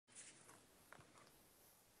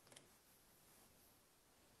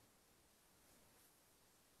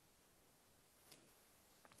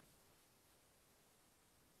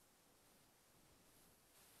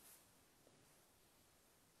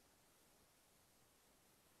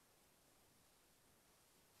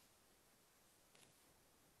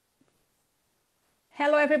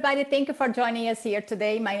Hello, everybody. Thank you for joining us here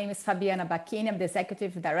today. My name is Fabiana Bacchini. I'm the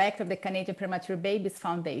Executive Director of the Canadian Premature Babies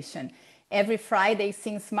Foundation. Every Friday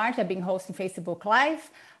since March, I've been hosting Facebook Live,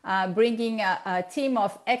 bringing a team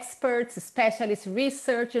of experts, specialists,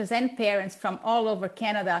 researchers, and parents from all over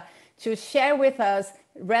Canada to share with us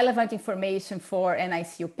relevant information for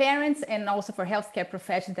NICU parents and also for healthcare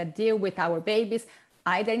professionals that deal with our babies,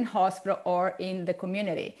 either in hospital or in the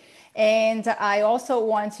community. And I also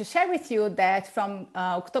want to share with you that from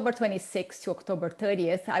October 26th to October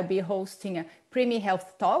 30th, I'll be hosting Preemie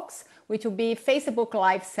Health Talks, which will be Facebook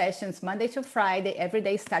Live sessions Monday to Friday, every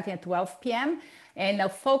day starting at 12 p.m. And the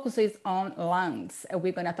focus is on lungs.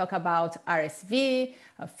 We're going to talk about RSV,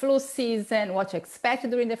 flu season, what to expect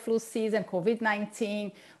during the flu season,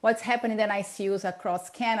 COVID-19, what's happening in the ICUs across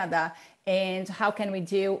Canada, and how can we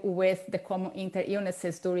deal with the common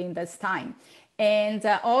inter-illnesses during this time. And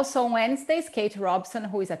also on Wednesdays, Kate Robson,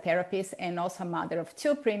 who is a therapist and also a mother of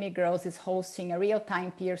two preemie girls, is hosting a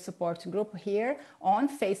real-time peer support group here on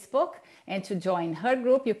Facebook. And to join her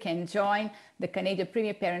group, you can join the Canadian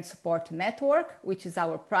Preemie Parent Support Network, which is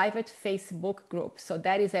our private Facebook group. So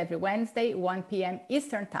that is every Wednesday, 1 p.m.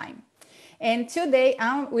 Eastern Time. And today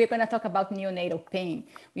we're going to talk about neonatal pain.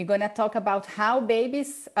 We're going to talk about how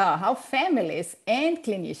babies, how families and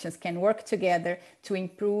clinicians can work together to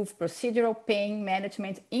improve procedural pain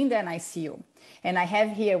management in the NICU. And I have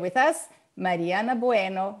here with us Mariana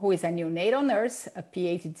Bueno, who is a neonatal nurse, a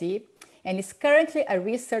PhD, and is currently a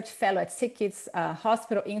research fellow at SickKids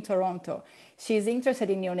Hospital in Toronto. She is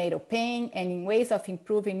interested in neonatal pain and in ways of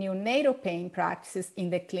improving neonatal pain practices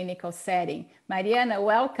in the clinical setting. Mariana,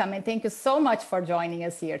 welcome, and thank you so much for joining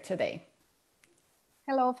us here today.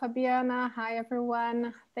 Hello, Fabiana. Hi,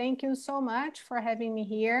 everyone. Thank you so much for having me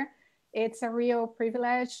here. It's a real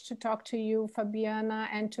privilege to talk to you, Fabiana,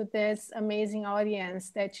 and to this amazing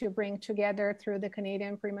audience that you bring together through the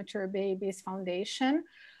Canadian Premature Babies Foundation.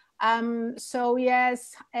 So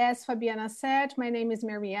yes, as Fabiana said, my name is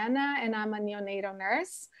Mariana and I'm a neonatal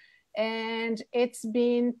nurse. And it's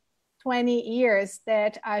been 20 years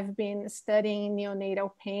that I've been studying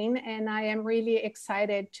neonatal pain. And I am really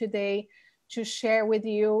excited today to share with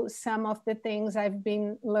you some of the things I've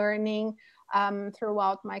been learning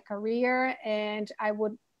throughout my career. And I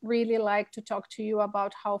would really like to talk to you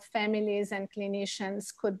about how families and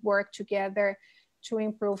clinicians could work together to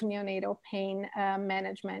improve neonatal pain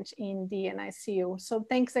management in the NICU. So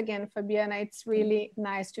thanks again, Fabiana. It's really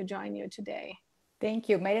nice to join you today. Thank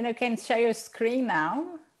you. Mariana, you can share your screen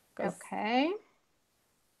now. Okay.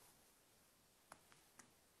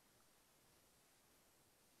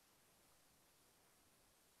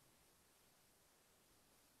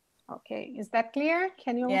 Okay, is that clear?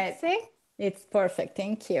 Can you see? It's perfect.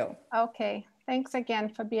 Thank you. Okay, thanks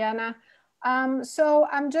again, Fabiana. So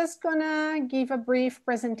I'm just gonna give a brief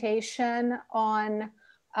presentation on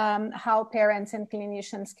how parents and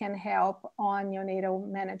clinicians can help on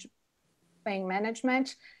neonatal pain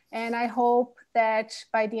management. And I hope that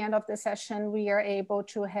by the end of the session, we are able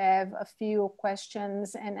to have a few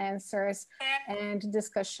questions and answers and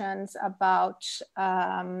discussions about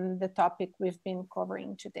the topic we've been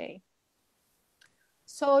covering today.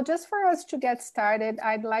 So just for us to get started,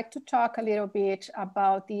 I'd like to talk a little bit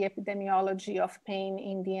about the epidemiology of pain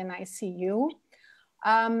in the NICU.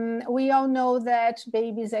 We all know that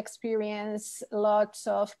babies experience lots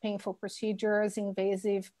of painful procedures,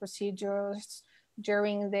 invasive procedures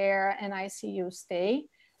during their NICU stay.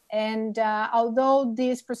 And although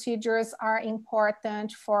these procedures are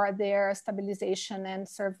important for their stabilization and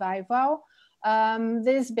survival,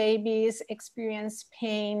 these babies experience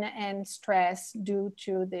pain and stress due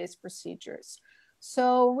to these procedures.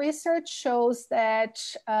 So research shows that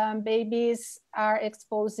babies are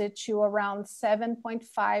exposed to around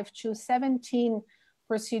 7.5 to 17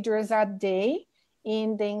 procedures a day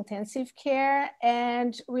in the intensive care.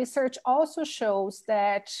 And research also shows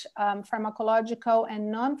that pharmacological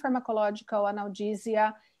and non-pharmacological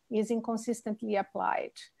analgesia is inconsistently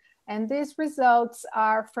applied. And these results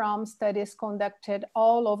are from studies conducted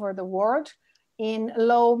all over the world in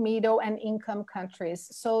low, middle, and income countries.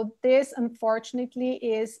 So this, unfortunately,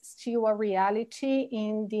 is still a reality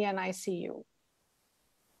in the NICU.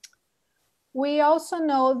 We also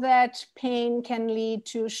know that pain can lead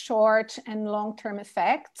to short and long-term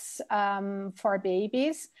effects for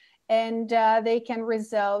babies, and they can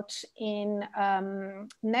result in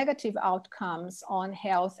negative outcomes on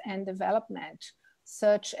health and development.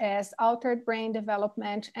 such as altered brain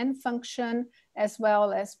development and function, as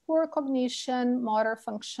well as poor cognition, motor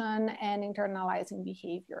function, and internalizing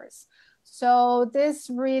behaviors. So this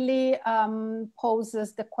really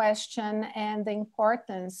poses the question and the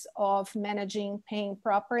importance of managing pain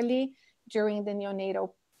properly during the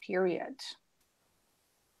neonatal period.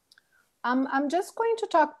 I'm just going to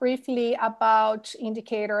talk briefly about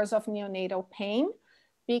indicators of neonatal pain,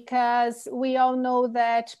 because we all know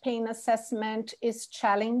that pain assessment is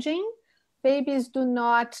challenging. Babies do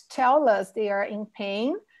not tell us they are in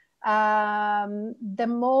pain. The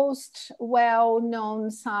most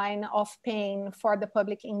well-known sign of pain for the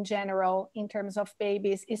public in general in terms of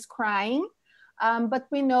babies is crying. But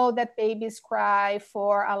we know that babies cry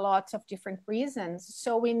for a lot of different reasons.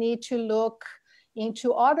 So we need to look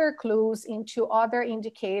into other clues, into other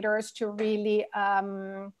indicators to really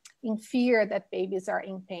infer that babies are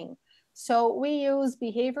in pain. So we use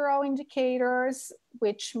behavioral indicators,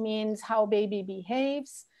 which means how baby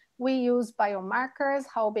behaves. We use biomarkers,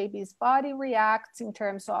 how baby's body reacts in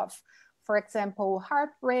terms of, for example,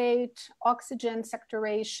 heart rate, oxygen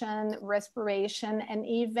saturation, respiration, and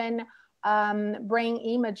even brain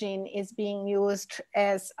imaging is being used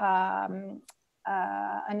as an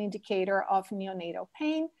indicator of neonatal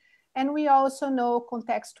pain. And we also know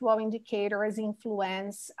contextual indicators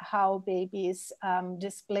influence how babies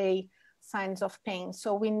display signs of pain.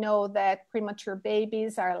 So we know that premature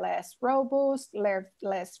babies are less robust,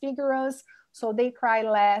 less vigorous, so they cry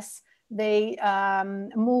less, they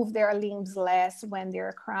move their limbs less when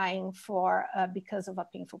they're crying because of a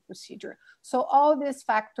painful procedure. So all these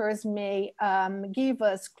factors may give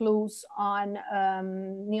us clues on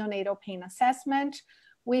neonatal pain assessment.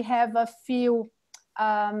 We have a few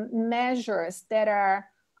measures that are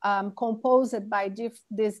composed by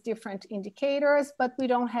these different indicators, but we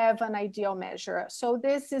don't have an ideal measure. So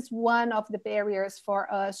this is one of the barriers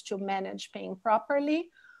for us to manage pain properly.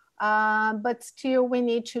 But still we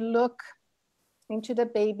need to look into the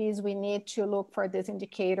babies. We need to look for these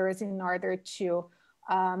indicators in order to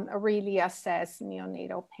really assess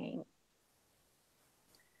neonatal pain.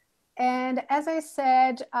 And as I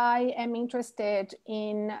said, I am interested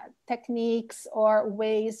in techniques or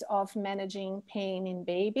ways of managing pain in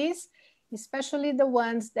babies, especially the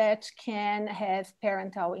ones that can have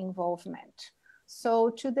parental involvement. So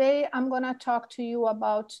today I'm going to talk to you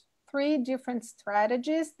about 3 different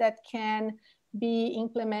strategies that can be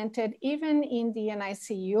implemented even in the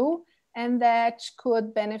NICU and that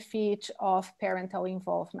could benefit of parental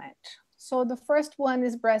involvement. So the first one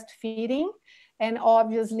is breastfeeding. And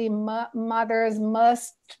obviously, mothers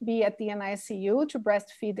must be at the NICU to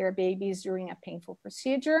breastfeed their babies during a painful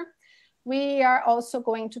procedure. We are also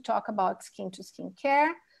going to talk about skin-to-skin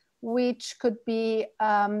care, which could be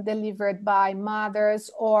delivered by mothers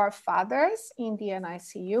or fathers in the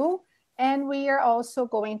NICU. And we are also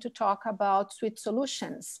going to talk about sweet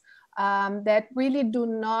solutions that really do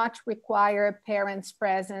not require parents'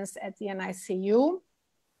 presence at the NICU,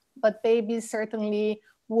 but babies certainly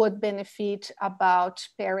would benefit about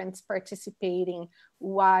parents participating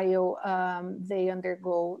while they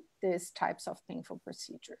undergo these types of painful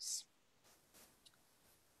procedures.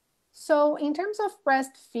 So in terms of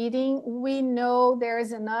breastfeeding, we know there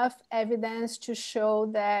is enough evidence to show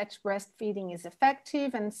that breastfeeding is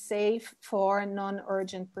effective and safe for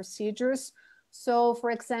non-urgent procedures. So for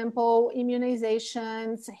example,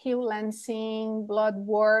 immunizations, heel lancing, blood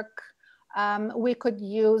work, we could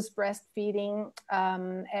use breastfeeding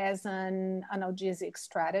as an analgesic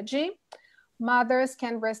strategy. Mothers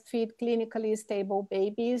can breastfeed clinically stable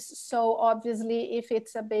babies. So obviously, if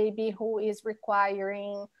it's a baby who is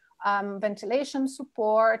requiring ventilation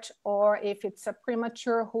support, or if it's a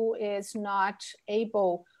premature who is not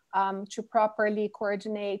able to properly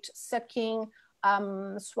coordinate sucking,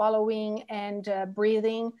 swallowing, and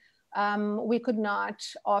breathing, we could not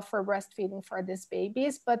offer breastfeeding for these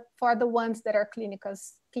babies, but for the ones that are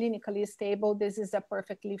clinically stable, this is a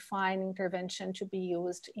perfectly fine intervention to be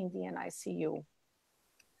used in the NICU.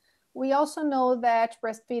 We also know that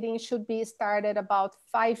breastfeeding should be started about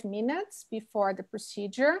 5 minutes before the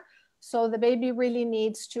procedure. So the baby really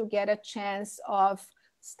needs to get a chance of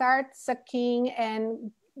start sucking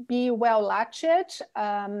and be well latched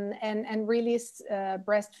and really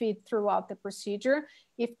breastfeed throughout the procedure.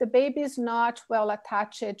 If the baby is not well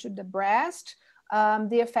attached to the breast,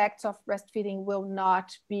 the effects of breastfeeding will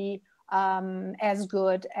not be as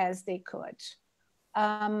good as they could.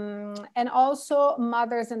 And also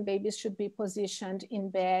mothers and babies should be positioned in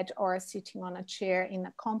bed or sitting on a chair in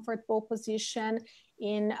a comfortable position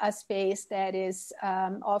in a space that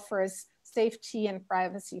offers safety and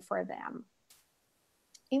privacy for them.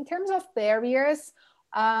 In terms of barriers,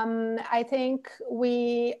 I think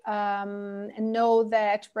we know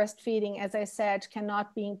that breastfeeding, as I said,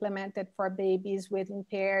 cannot be implemented for babies with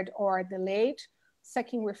impaired or delayed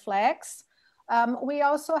sucking reflex. We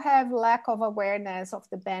also have lack of awareness of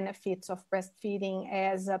the benefits of breastfeeding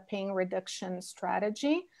as a pain reduction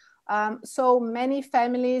strategy. So many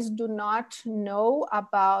families do not know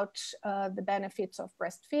about the benefits of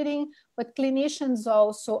breastfeeding, but clinicians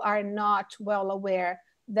also are not well aware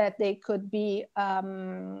that they could be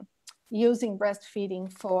using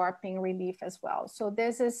breastfeeding for pain relief as well. So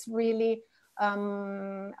this is really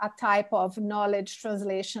a type of knowledge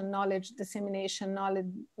translation, knowledge dissemination,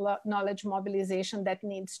 knowledge mobilization that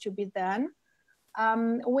needs to be done.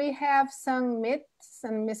 We have some myths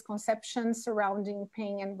and misconceptions surrounding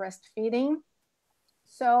pain and breastfeeding.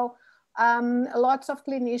 So lots of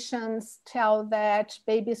clinicians tell that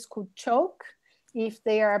babies could choke if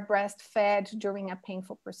they are breastfed during a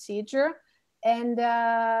painful procedure. And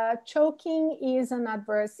choking is an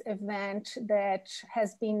adverse event that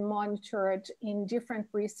has been monitored in different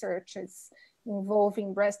researches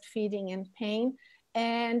involving breastfeeding and pain.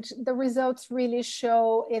 And the results really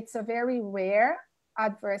show it's a very rare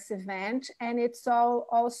adverse event, and it's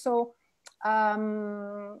also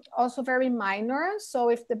very minor. So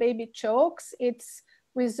if the baby chokes, it's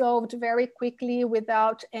resolved very quickly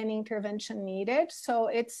without any intervention needed. So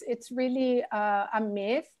it's really a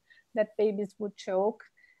myth that babies would choke.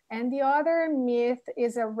 And the other myth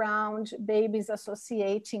is around babies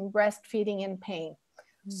associating breastfeeding and pain.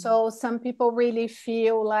 So some people really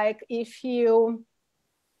feel like if you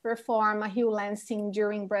perform a Hugh lancing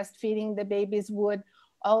during breastfeeding, the babies would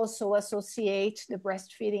also associate the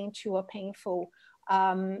breastfeeding to a painful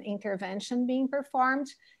intervention being performed.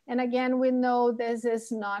 And again, we know this is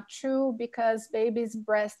not true because babies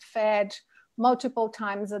breastfed multiple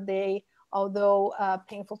times a day, although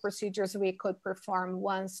painful procedures we could perform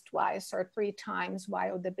once, twice, or 3 times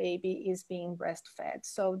while the baby is being breastfed.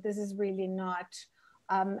 So this is really not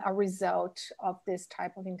a result of this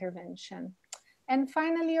type of intervention. And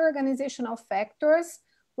finally, organizational factors,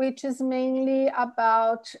 which is mainly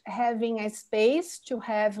about having a space to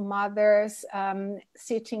have mothers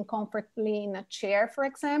sitting comfortably in a chair, for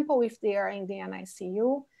example, if they are in the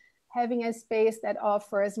NICU, having a space that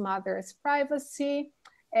offers mothers privacy,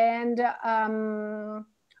 and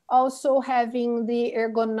also having the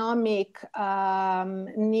ergonomic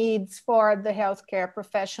needs for the healthcare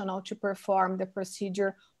professional to perform the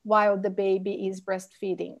procedure while the baby is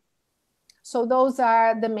breastfeeding. So those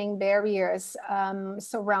are the main barriers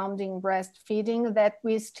surrounding breastfeeding that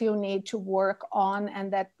we still need to work on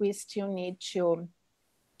and that we still need to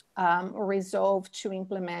resolve, to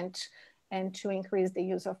implement, and to increase the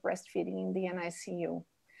use of breastfeeding in the NICU.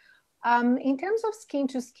 In terms of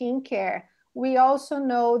skin-to-skin care, we also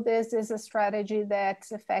know this is a strategy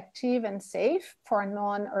that's effective and safe for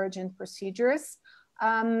non-urgent procedures.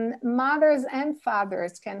 Mothers and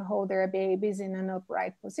fathers can hold their babies in an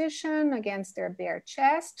upright position against their bare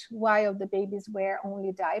chest while the babies wear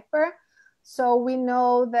only diaper. So we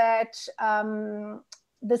know that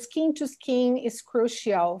the skin-to-skin is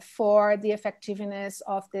crucial for the effectiveness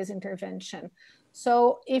of this intervention.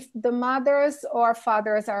 So if the mothers or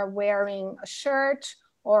fathers are wearing a shirt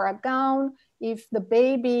or a gown, if the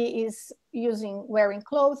baby is wearing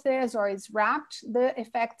clothes or is wrapped, the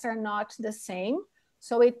effects are not the same.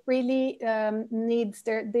 So it really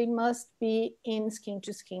they must be in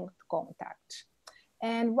skin-to-skin contact.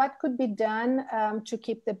 And what could be done to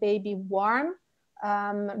keep the baby warm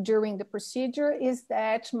during the procedure is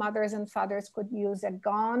that mothers and fathers could use a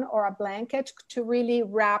gown or a blanket to really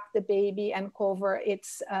wrap the baby and cover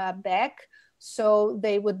its back, so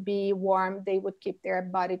they would be warm, they would keep their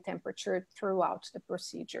body temperature throughout the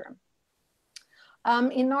procedure.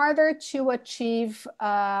 In order to achieve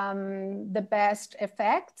the best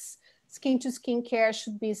effects, skin-to-skin care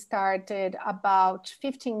should be started about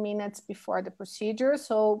 15 minutes before the procedure.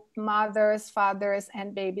 So mothers, fathers,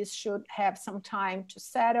 and babies should have some time to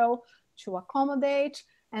settle, to accommodate,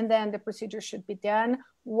 and then the procedure should be done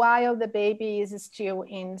while the baby is still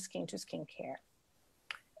in skin-to-skin care.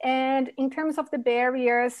 And in terms of the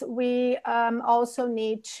barriers, we also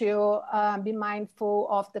need to be mindful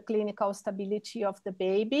of the clinical stability of the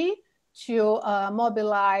baby, to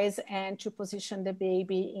mobilize and to position the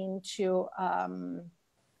baby into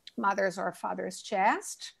mother's or father's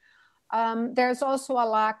chest. There's also a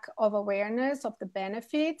lack of awareness of the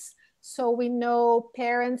benefits. So we know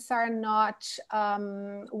parents are not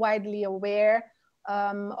widely aware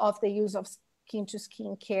of the use of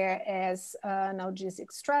skin-to-skin care as an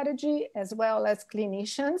analgesic strategy, as well as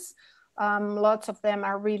clinicians. Lots of them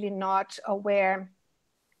are really not aware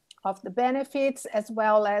of the benefits as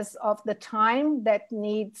well as of the time that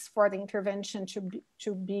needs for the intervention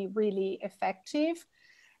to be really effective.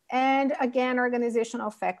 And again,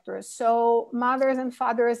 organizational factors. So mothers and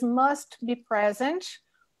fathers must be present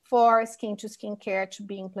for skin-to-skin care to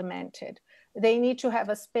be implemented. They need to have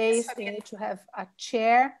a space, they need to have a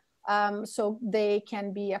chair, so they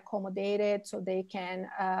can be accommodated, so they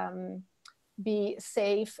can be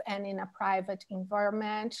safe and in a private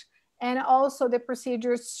environment. And also the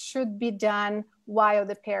procedures should be done while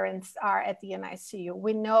the parents are at the NICU.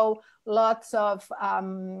 We know lots of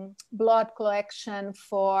blood collection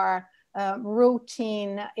for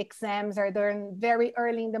routine exams are done very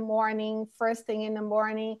early in the morning, first thing in the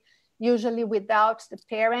morning, usually without the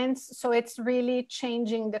parents. So it's really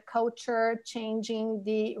changing the culture, changing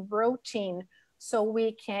the routine, so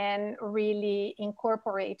we can really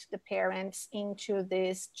incorporate the parents into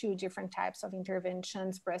these two different types of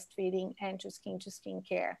interventions, breastfeeding and to skin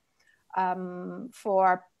care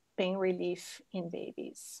for pain relief in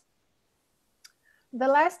babies. The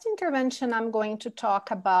last intervention I'm going to talk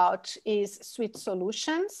about is sweet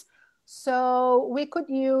solutions. So we could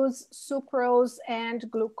use sucrose and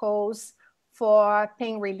glucose for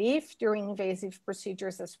pain relief during invasive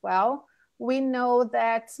procedures as well. We know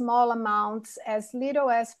that small amounts as little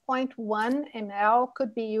as 0.1 ml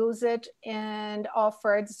could be used and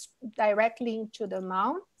offered directly into the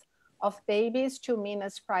mouth of babies 2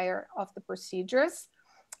 minutes prior of the procedures.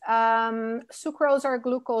 Sucrose or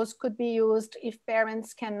glucose could be used if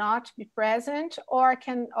parents cannot be present or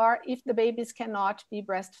if the babies cannot be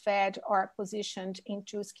breastfed or positioned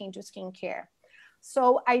into skin-to-skin care.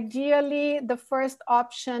 So ideally, the first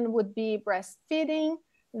option would be breastfeeding.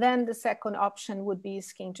 Then the second option would be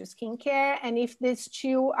skin-to-skin care. And if these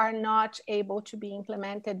two are not able to be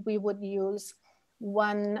implemented, we would use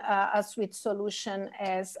a sweet solution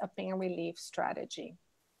as a pain relief strategy.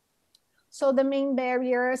 So the main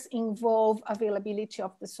barriers involve availability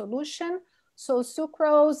of the solution. So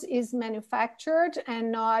sucrose is manufactured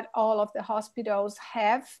and not all of the hospitals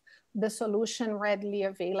have the solution readily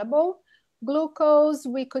available. Glucose,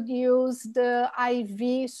 we could use the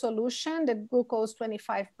IV solution, the glucose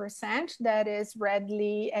 25%, that is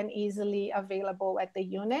readily and easily available at the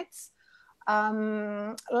units.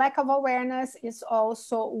 Lack of awareness is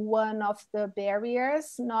also one of the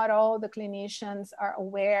barriers. Not all the clinicians are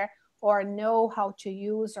aware or know how to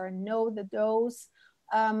use or know the dose,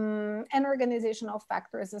 and organizational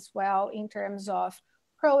factors as well in terms of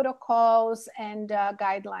protocols and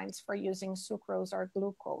guidelines for using sucrose or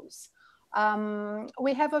glucose.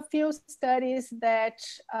 We have a few studies that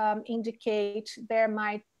indicate there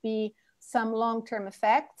might be some long-term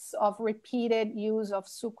effects of repeated use of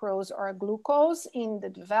sucrose or glucose in the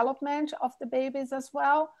development of the babies as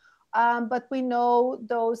well. But we know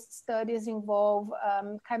those studies involve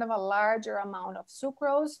kind of a larger amount of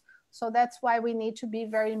sucrose. So that's why we need to be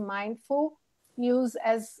very mindful, use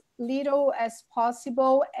as little as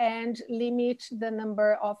possible and limit the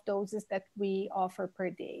number of doses that we offer per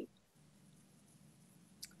day.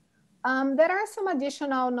 There are some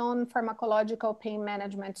additional non-pharmacological pain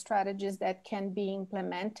management strategies that can be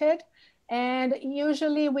implemented. And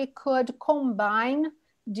usually we could combine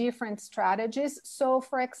different strategies. So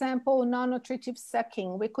for example, non-nutritive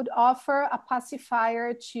sucking, we could offer a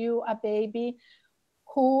pacifier to a baby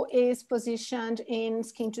who is positioned in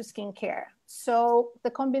skin-to-skin care. So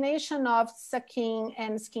the combination of sucking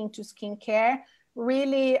and skin-to-skin care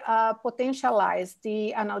really potentialize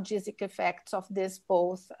the analgesic effects of these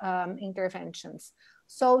both interventions.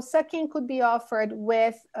 So sucking could be offered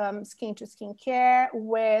with skin-to-skin care,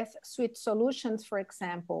 with sweet solutions, for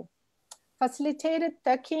example. Facilitated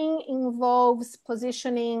tucking involves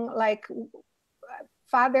positioning, like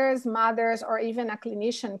fathers, mothers, or even a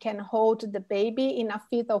clinician can hold the baby in a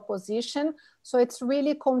fetal position. So it's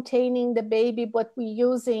really containing the baby, but we're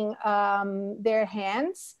using their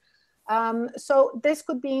hands. So this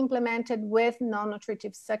could be implemented with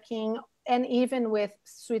non-nutritive sucking and even with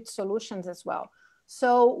sweet solutions as well.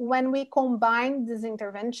 So when we combine these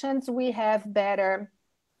interventions, we have better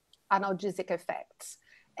analgesic effects.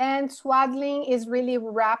 And swaddling is really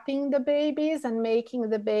wrapping the babies and making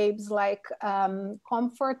the babes like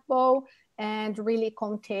comfortable and really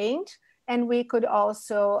contained. And we could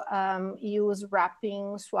also use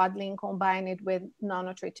wrapping, swaddling, combine it with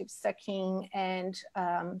non-nutritive sucking and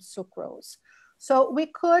sucrose. So we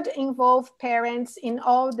could involve parents in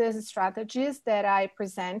all these strategies that I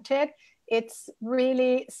presented. It's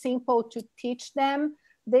really simple to teach them.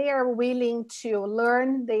 They are willing to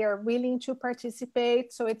learn, they are willing to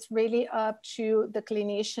participate. So it's really up to the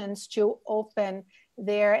clinicians to open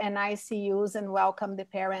their NICUs and welcome the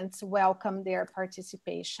parents, welcome their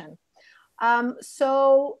participation.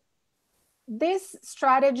 So these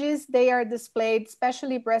strategies, they are displayed,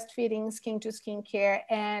 especially breastfeeding, skin-to-skin care,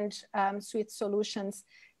 and sweet solutions.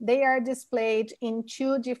 They are displayed in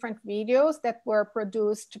 2 different videos that were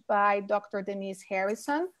produced by Dr. Denise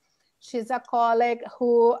Harrison. She's a colleague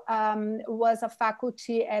who was a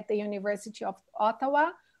faculty at the University of Ottawa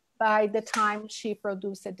by the time she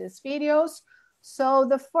produced these videos. So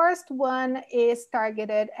the first one is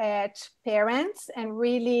targeted at parents and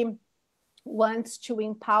really wants to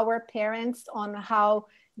empower parents on how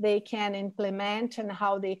they can implement and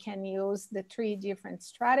how they can use the 3 different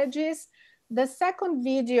strategies. The second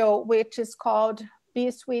video, which is called Be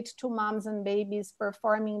Sweet to Moms and Babies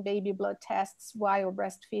Performing Baby Blood Tests While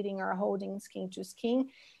Breastfeeding or Holding Skin to Skin,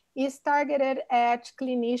 is targeted at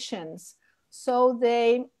clinicians. So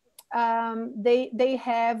they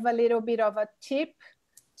have a little bit of a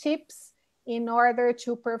tips in order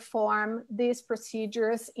to perform these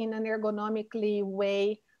procedures in an ergonomically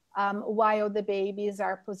way while the babies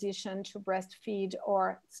are positioned to breastfeed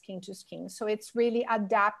or skin to skin. So it's really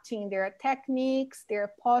adapting their techniques,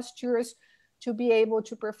 their postures to be able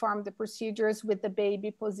to perform the procedures with the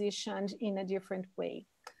baby positioned in a different way.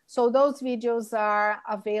 So those videos are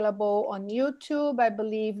available on YouTube. I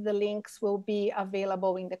believe the links will be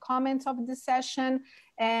available in the comments of the session,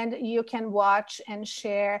 and you can watch and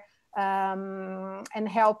share and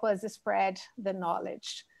help us spread the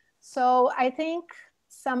knowledge. So I think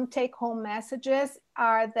some take-home messages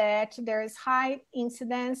are that there is high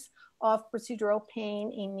incidence of procedural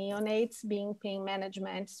pain in neonates, being pain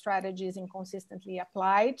management strategies inconsistently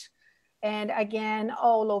applied. And again,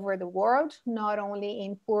 all over the world, not only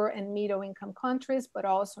in poor and middle income countries, but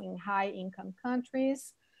also in high income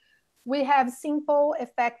countries. We have simple,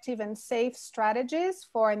 effective, and safe strategies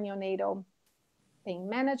for neonatal pain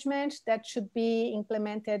management that should be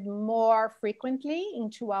implemented more frequently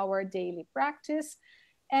into our daily practice.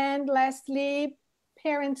 And lastly,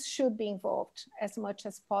 parents should be involved as much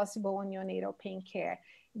as possible in neonatal pain care.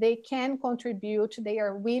 They can contribute, they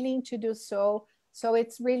are willing to do so. So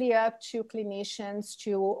it's really up to clinicians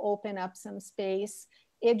to open up some space,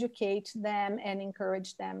 educate them, and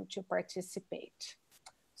encourage them to participate.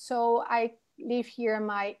 So I leave here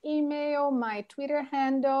my email, my Twitter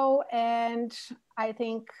handle, and I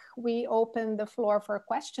think we open the floor for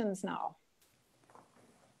questions now.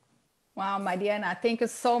 Wow, Mariana, thank you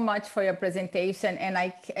so much for your presentation.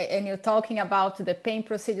 And you're talking about the pain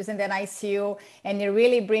procedures in the NICU, and it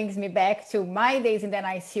really brings me back to my days in the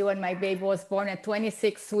NICU, and my baby was born at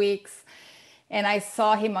 26 weeks. And I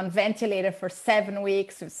saw him on ventilator for 7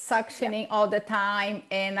 weeks, suctioning all the time.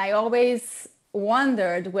 And I always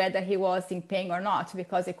wondered whether he was in pain or not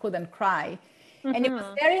because he couldn't cry. And it was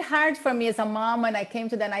very hard for me as a mom when I came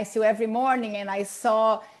to the NICU every morning and I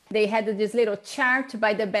saw they had this little chart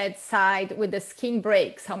by the bedside with the skin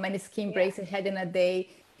breaks, how many skin breaks he had in a day.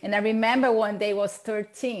 And I remember one day was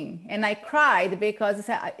 13 and I cried because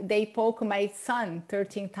they poked my son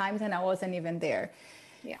 13 times and I wasn't even there.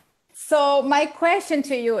 Yeah. So my question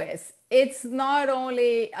to you is, it's not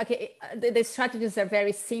only, okay, the strategies are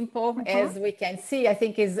very simple as we can see, I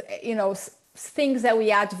think is, you know, things that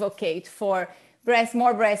we advocate for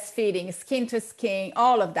more breastfeeding, skin to skin,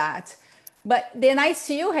 all of that. But the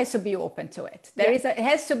NICU has to be open to it. It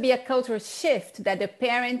has to be a cultural shift that the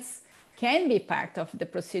parents can be part of the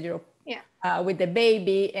procedure with the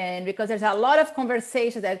baby. And because there's a lot of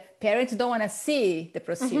conversation that parents don't want to see the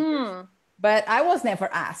procedure. But I was never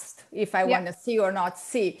asked if I want to see or not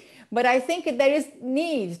see. But I think there is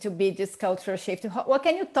need to be this cultural shift. What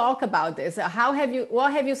can you talk about this?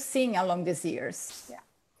 What have you seen along these years? Yeah.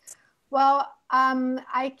 Well,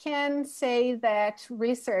 I can say that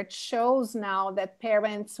research shows now that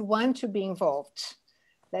parents want to be involved,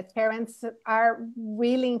 that parents are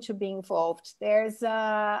willing to be involved. There's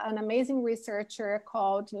an amazing researcher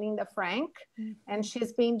called Linda Frank, and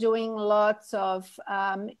she's been doing lots of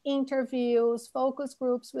interviews, focus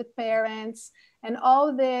groups with parents, and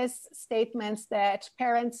all these statements that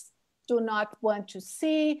parents do not want to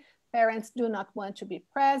see, parents do not want to be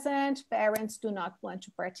present, parents do not want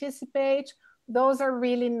to participate. Those are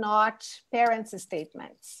really not parents'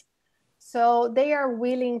 statements. So they are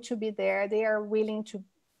willing to be there. They are willing to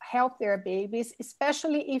help their babies,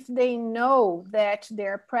 especially if they know that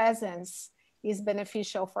their presence is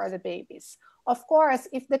beneficial for the babies. Of course,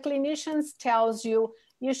 if the clinicians tells you,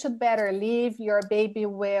 you should better leave, your baby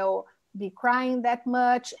will be crying that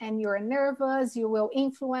much and you're nervous, you will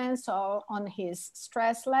influence on his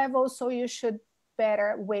stress level, so you should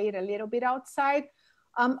better wait a little bit outside.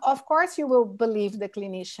 Of course, you will believe the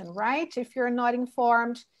clinician, right? If you're not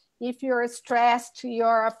informed, if you're stressed,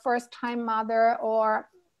 you're a first-time mother, or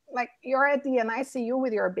like you're at the NICU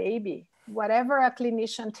with your baby, whatever a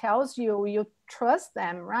clinician tells you, you trust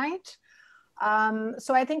them, right?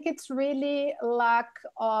 So I think it's really lack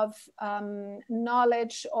of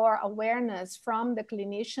knowledge or awareness from the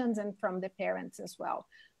clinicians and from the parents as well.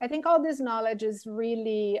 I think all this knowledge is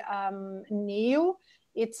really new.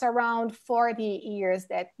 It's around 40 years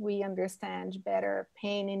that we understand better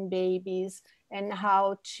pain in babies and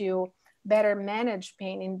how to better manage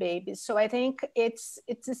pain in babies. So I think it's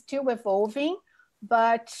still evolving,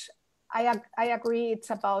 but I agree it's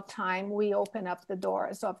about time we open up the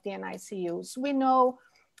doors of the NICUs. We know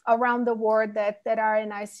around the world that there are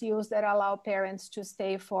NICUs that allow parents to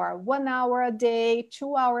stay for 1 hour a day,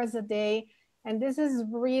 2 hours a day. And this is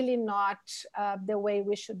really not the way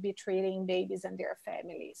we should be treating babies and their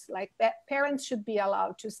families. Like parents should be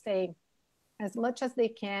allowed to stay as much as they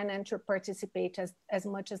can and to participate as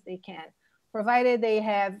much as they can, provided they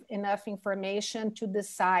have enough information to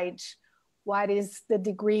decide what is the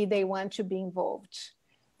degree they want to be involved.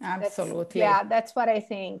 Absolutely. That's what I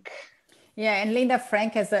think. Yeah, and Linda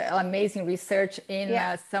Frank has amazing research in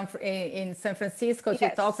San Francisco. She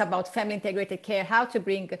talks about family integrated care, how to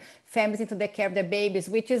bring families into the care of the babies,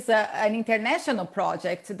 which is an international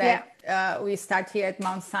project that we start here at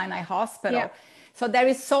Mount Sinai Hospital. Yeah. So there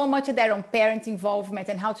is so much there on parent involvement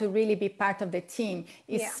and how to really be part of the team,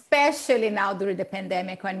 especially now during the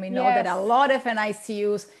pandemic, when we know that a lot of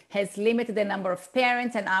NICUs has limited the number of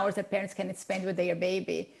parents and hours that parents can spend with their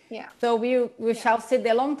baby. Yeah. So we shall see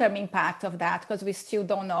the long-term impact of that, because we still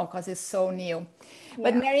don't know, because it's so new.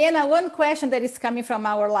 But Mariana, one question that is coming from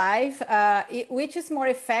our live, which is more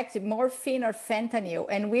effective, morphine or fentanyl,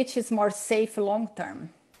 and which is more safe long-term?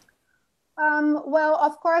 Well,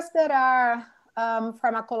 of course, there are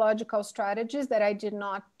pharmacological strategies that I did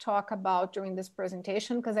not talk about during this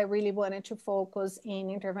presentation, because I really wanted to focus in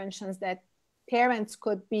interventions that parents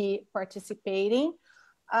could be participating.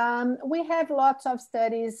 We have lots of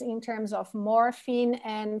studies in terms of morphine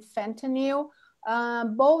and fentanyl.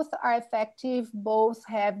 Both are effective, both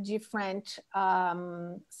have different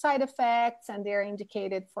side effects, and they're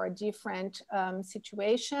indicated for different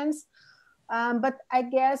situations. But I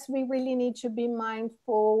guess we really need to be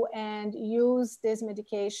mindful and use these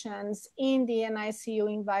medications in the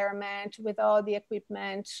NICU environment with all the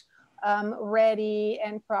equipment ready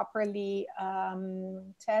and properly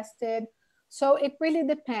tested. So it really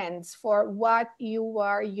depends for what you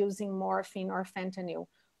are using morphine or fentanyl.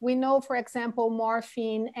 We know, for example,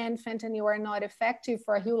 morphine and fentanyl are not effective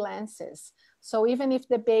for HU lenses. So even if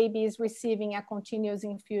the baby is receiving a continuous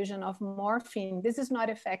infusion of morphine, this is not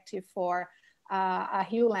effective for a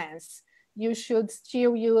HU lens. You should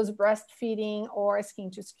still use breastfeeding or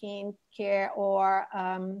skin-to-skin care or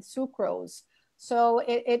sucrose. So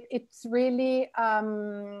it's really,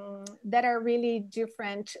 there are really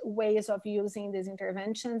different ways of using these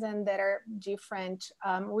interventions, and there are different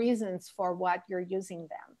reasons for what you're using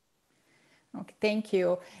them. Okay, thank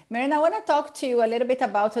you. Mariana, I want to talk to you a little bit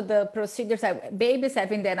about the procedures that babies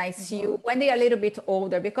have in the NICU when they are a little bit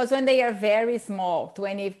older, because when they are very small,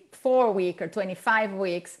 24 weeks or 25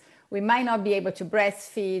 weeks, we might not be able to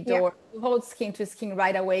breastfeed or hold skin to skin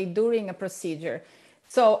right away during a procedure.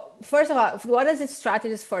 So first of all, what are the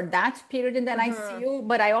strategies for that period in the NICU?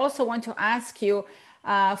 But I also want to ask you,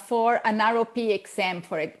 for an ROP exam,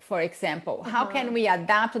 for example, how can we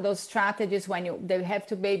adapt to those strategies when they have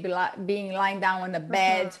to be being lying down on the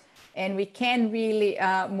bed and we can really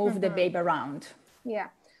move the baby around? Yeah,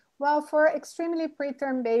 well, for extremely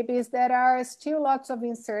preterm babies, there are still lots of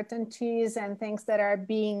uncertainties and things that are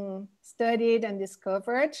being studied and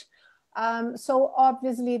discovered. So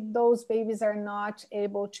obviously those babies are not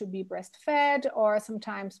able to be breastfed or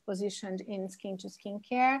sometimes positioned in skin-to-skin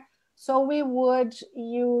care. So we would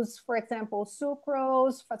use, for example,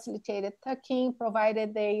 sucrose, facilitated tucking,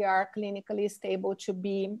 provided they are clinically stable to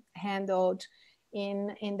be handled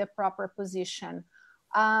in the proper position.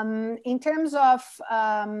 In terms of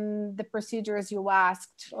the procedures you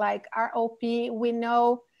asked, like ROP, we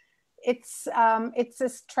know it's a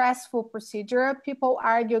stressful procedure. People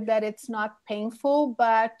argue that it's not painful,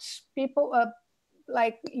 but people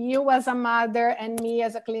like you as a mother and me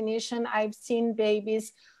as a clinician, I've seen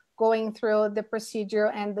babies going through the procedure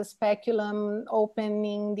and the speculum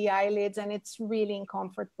opening the eyelids, and it's really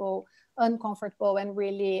uncomfortable, and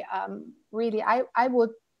really, I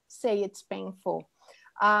would say it's painful.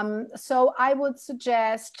 So I would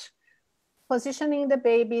suggest positioning the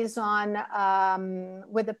babies on,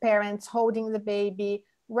 with the parents holding the baby,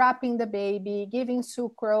 wrapping the baby, giving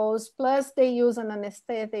sucrose, plus they use an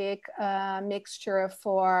anesthetic mixture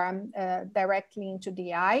for directly into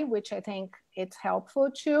the eye, which I think it's helpful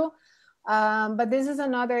too. But this is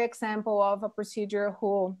another example of a procedure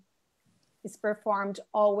who is performed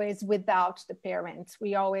always without the parents.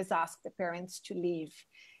 We always ask the parents to leave.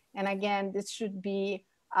 And again, this should be,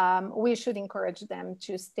 we should encourage them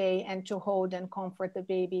to stay and to hold and comfort the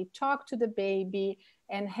baby, talk to the baby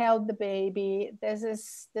and held the baby. This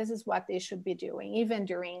is what they should be doing, even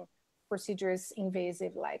during procedures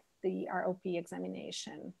invasive like the ROP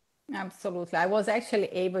examination. Absolutely. I was actually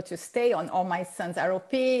able to stay on all my son's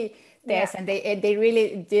ROP tests, and they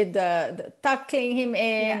really did the tucking him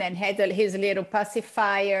in and had his little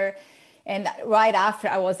pacifier. And right after,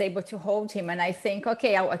 I was able to hold him. And I think,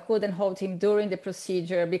 okay, I couldn't hold him during the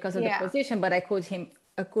procedure because of the position, but I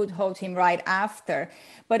could hold him right after.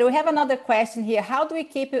 But we have another question here. How do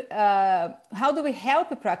we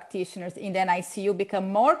help practitioners in the NICU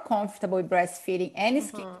become more comfortable with breastfeeding and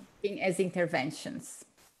skipping as interventions?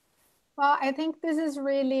 Well, I think this is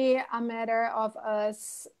really a matter of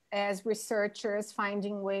us as researchers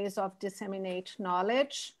finding ways of disseminate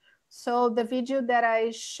knowledge. So the video that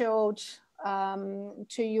I showed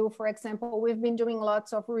to you, for example, we've been doing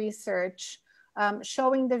lots of research,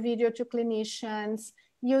 showing the video to clinicians,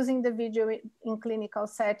 using the video in clinical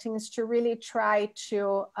settings to really try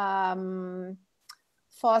to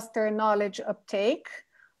foster knowledge uptake.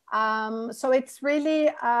 So it's really,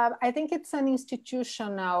 I think it's an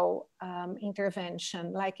institutional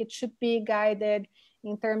intervention, like it should be guided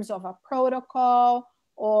in terms of a protocol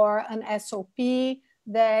or an SOP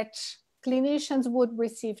that clinicians would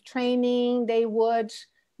receive training, they would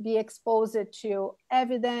be exposed to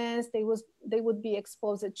evidence, they would be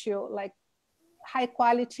exposed to like high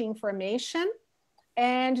quality information,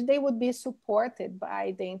 and they would be supported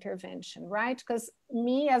by the intervention, right? Because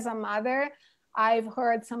me as a mother, I've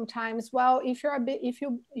heard sometimes, well, if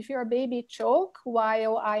your baby choke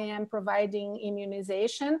while I am providing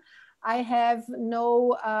immunization, I have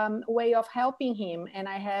no way of helping him, and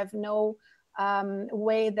I have no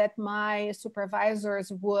way that my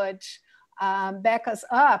supervisors would back us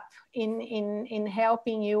up in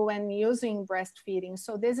helping you and using breastfeeding.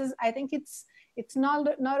 So this is, I think it's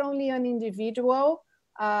not only an individual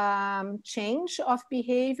change of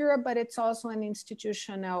behavior, but it's also an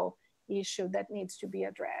institutional issue that needs to be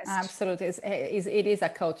addressed. Absolutely. It is a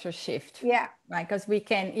culture shift. Yeah. Right. Because we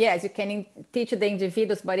can, yes, you can teach the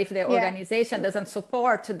individuals, but if the organization doesn't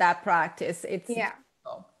support that practice, it's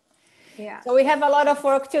difficult. Yeah. So we have a lot of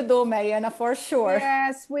work to do, Mariana, for sure.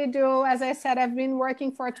 Yes, we do. As I said, I've been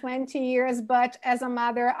working for 20 years, but as a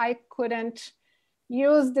mother, I couldn't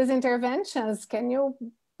use these interventions. Can you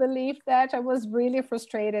believe that? I was really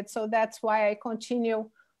frustrated. So that's why I continue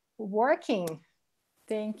working.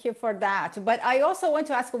 Thank you for that. But I also want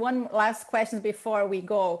to ask one last question before we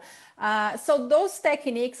go. So those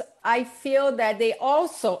techniques, I feel that they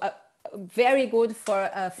also very good for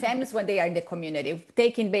families when they are in the community,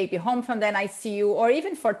 taking baby home from the NICU, or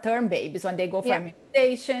even for term babies when they go for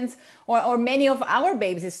immunizations, or many of our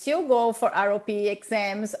babies still go for ROP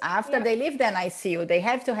exams after they leave the NICU. They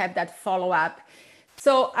have to have that follow-up.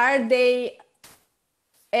 So are they,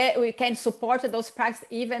 we can support those practices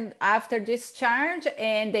even after discharge,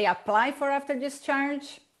 and they apply for after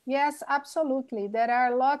discharge? Yes, absolutely. There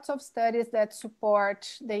are lots of studies that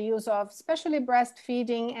support the use of especially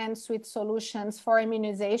breastfeeding and sweet solutions for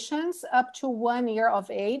immunizations up to 1 year of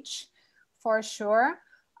age, for sure.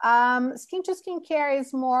 Skin-to-skin care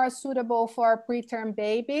is more suitable for preterm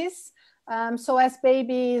babies. So as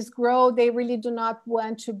babies grow, they really do not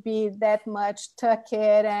want to be that much tucked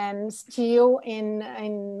and still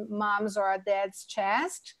in mom's or dad's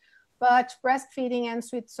chest. But breastfeeding and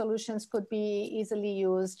sweet solutions could be easily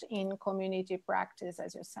used in community practice,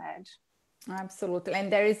 as you said. Absolutely.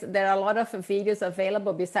 And there are a lot of videos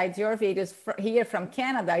available besides your videos here from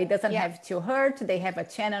Canada. It doesn't have to hurt. They have a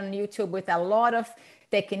channel on YouTube with a lot of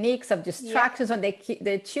techniques of distractions when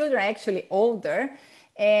the children are actually older.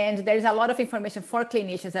 And there's a lot of information for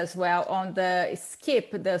clinicians as well on the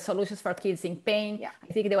SKIP, the Solutions for Kids in Pain.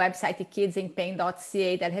 I think the website is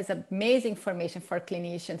kidsinpain.ca that has amazing information for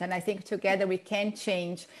clinicians. And I think together we can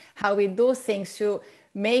change how we do things to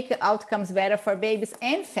make outcomes better for babies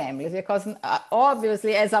and families. Because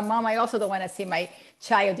obviously, as a mom, I also don't want to see my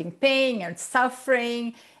child in pain and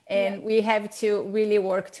suffering. And we have to really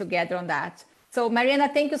work together on that. So Mariana,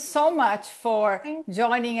 thank you so much for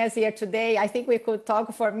joining us here today. I think we could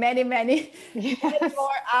talk for many more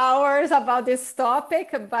hours about this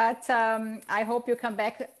topic, but I hope you come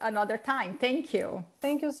back another time. Thank you.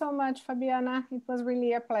 Thank you so much, Fabiana. It was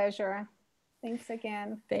really a pleasure. Thanks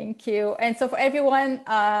again. Thank you. And so for everyone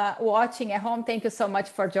watching at home, thank you so much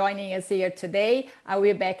for joining us here today. We'll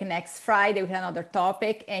be back next Friday with another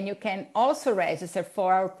topic. And you can also register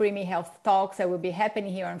for our Preemie Health Talks that will be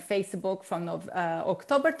happening here on Facebook from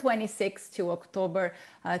October 26th to October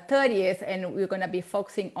 30th. And we're going to be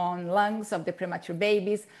focusing on lungs of the premature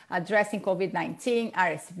babies, addressing COVID-19,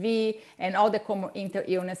 RSV, and all the common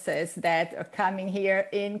illnesses that are coming here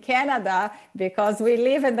in Canada, because we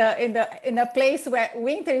live in a place where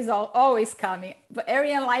winter is always coming, but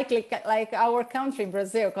very unlikely like our country,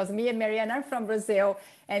 Brazil, because me and Mariana are from Brazil,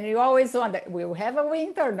 and you always wonder, will we have a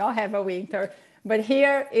winter or not have a winter? But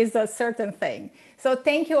here is a certain thing. So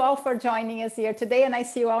thank you all for joining us here today, and I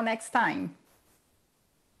see you all next time.